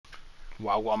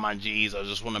Well, I got my G's. I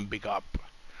just want to big up.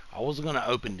 I wasn't gonna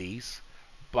open these,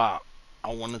 but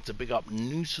I wanted to big up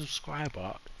new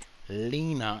subscriber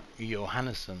Lena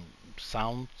Johannesson.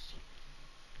 Sounds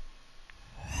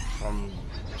from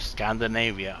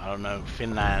Scandinavia. I don't know,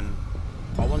 Finland.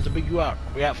 I want to big you up.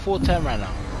 We're at 410 right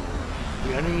now.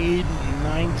 We only need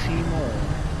 90 more.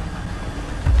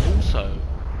 Also,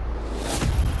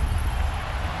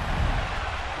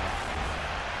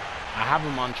 I have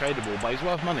him untradeable, but he's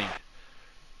worth money.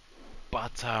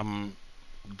 But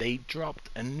they dropped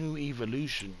a new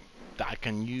evolution that I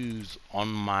can use on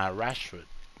my Rashford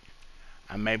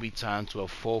and maybe turn to a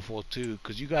 4-4-2,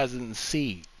 because you guys didn't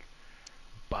see,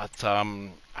 but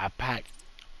I packed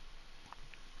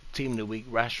Team of the Week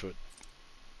Rashford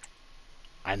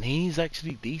and he's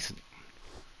actually decent.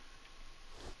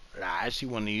 I actually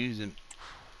want to use him.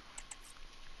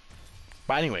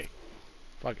 But anyway,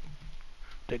 fuck it.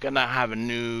 They're gonna have a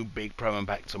new big promo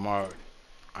pack tomorrow.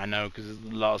 I know, because it's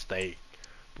the last day.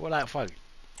 But we're like, fuck it.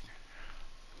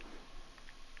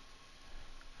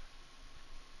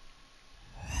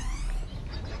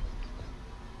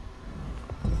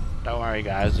 Don't worry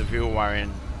guys, if you're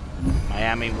worrying,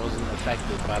 Miami wasn't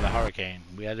affected by the hurricane.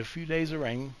 We had a few days of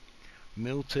rain.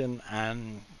 Milton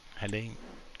and Helene.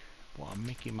 What a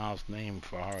Mickey Mouse name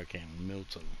for a hurricane.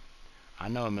 Milton. I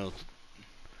know a Milton.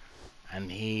 And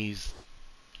he's,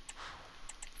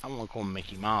 I don't want to call him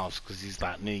Mickey Mouse because he's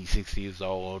like nearly 60 years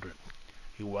old.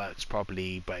 He works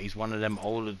properly, but he's one of them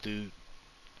older dudes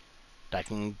that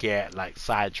can get like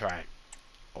sidetracked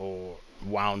or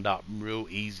wound up real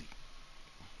easy.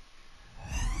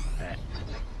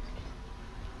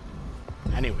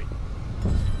 Anyway,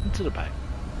 into the pack.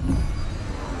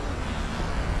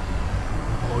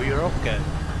 Oh, you're okay.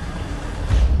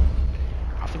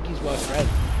 I think he's worth red.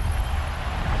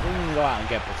 I think we can go out and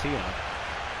get Patino.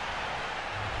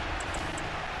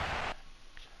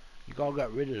 You gotta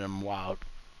get rid of them wild.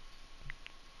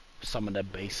 Some of the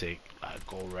basic like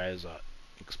gold rares are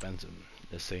expensive.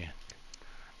 Let's see.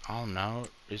 I don't know.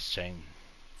 It's changed.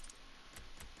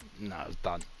 No, it's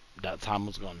done. That time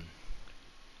was gone.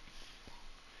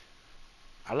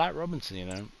 I like Robinson, you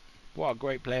know. What a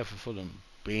great player for Fulham.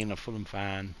 Being a Fulham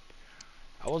fan,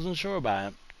 I wasn't sure about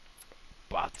him,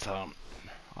 but I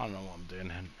don't know what I'm doing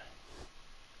then.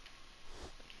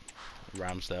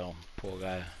 Ramsdale, poor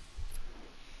guy.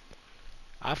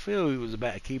 I feel he was a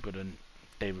better keeper than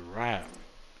David Raya.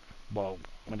 Well,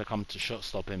 when it comes to shot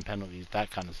stopping, penalties,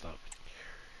 that kind of stuff.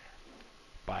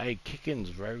 But hey, kicking's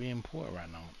very important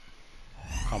right now.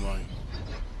 Come on.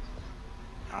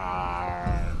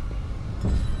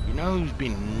 You know who's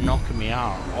been knocking me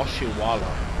out? Oshiwala.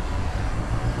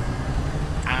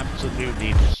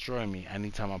 Absolutely destroy me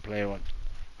anytime I play one.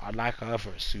 I'd like her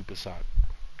for a super sub.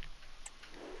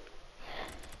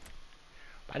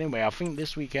 But anyway, I think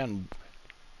this weekend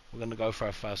we're gonna go for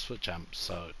our first foot champ.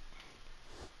 So,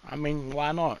 I mean,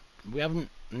 why not? We haven't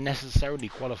necessarily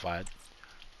qualified,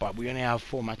 but we only have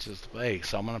 4 matches to play.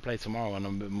 So I'm gonna play tomorrow and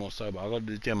I'm a bit more sober. I'll go to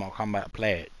the gym. I'll come back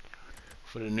play it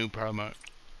for the new promo.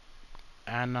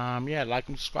 And yeah, like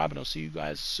and subscribe, and I'll see you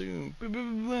guys soon.